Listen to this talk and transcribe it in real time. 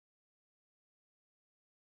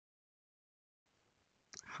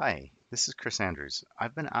Hi, this is Chris Andrews.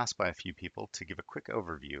 I've been asked by a few people to give a quick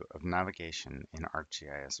overview of navigation in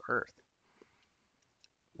ArcGIS Earth.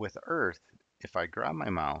 With Earth, if I grab my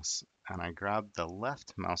mouse and I grab the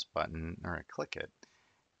left mouse button or I click it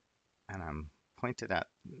and I'm pointed at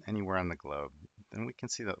anywhere on the globe, then we can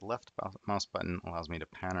see that the left mouse button allows me to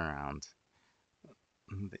pan around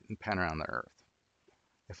the Earth.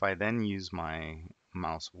 If I then use my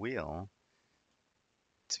mouse wheel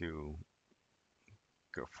to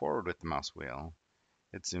go forward with the mouse wheel,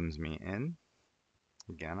 it zooms me in.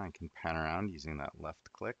 Again, I can pan around using that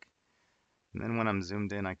left click. And then when I'm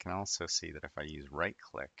zoomed in, I can also see that if I use right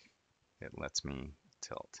click, it lets me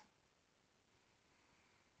tilt.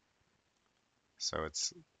 So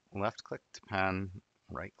it's left click to pan,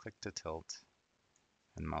 right click to tilt,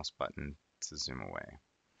 and mouse button to zoom away.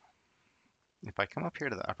 If I come up here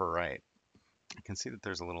to the upper right, I can see that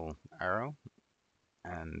there's a little arrow,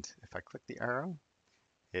 and if I click the arrow,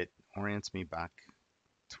 it orients me back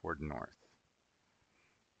toward north.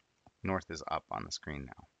 North is up on the screen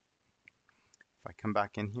now. If I come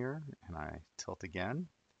back in here and I tilt again,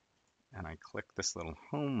 and I click this little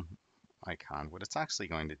home icon, what it's actually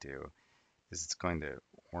going to do is it's going to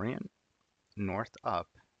orient north up,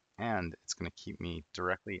 and it's going to keep me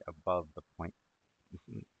directly above the point.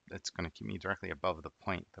 It's going to keep me directly above the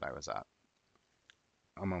point that I was at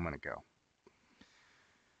a moment ago.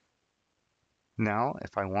 Now,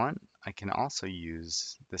 if I want, I can also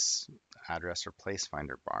use this address or place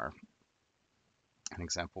finder bar. An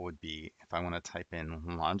example would be if I want to type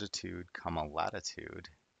in longitude, latitude,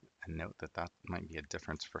 and note that that might be a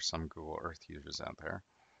difference for some Google Earth users out there.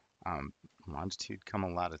 Longitude,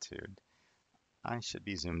 latitude. I should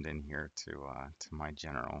be zoomed in here to my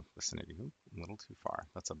general vicinity. Oop, a little too far.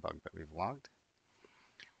 That's a bug that we've logged.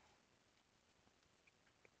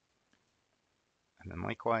 And then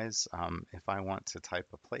likewise, if I want to type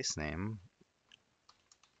a place name,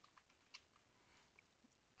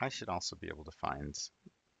 I should also be able to find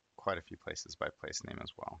quite a few places by place name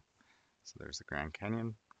as well. So there's the Grand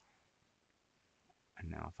Canyon.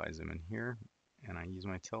 And now if I zoom in here and I use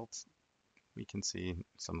my tilt, we can see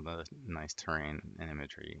some of the nice terrain and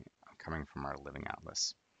imagery coming from our living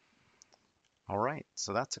atlas. All right,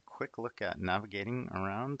 so that's a quick look at navigating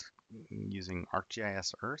around using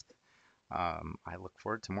ArcGIS Earth. I look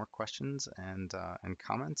forward to more questions and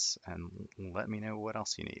comments, and let me know what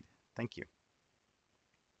else you need. Thank you.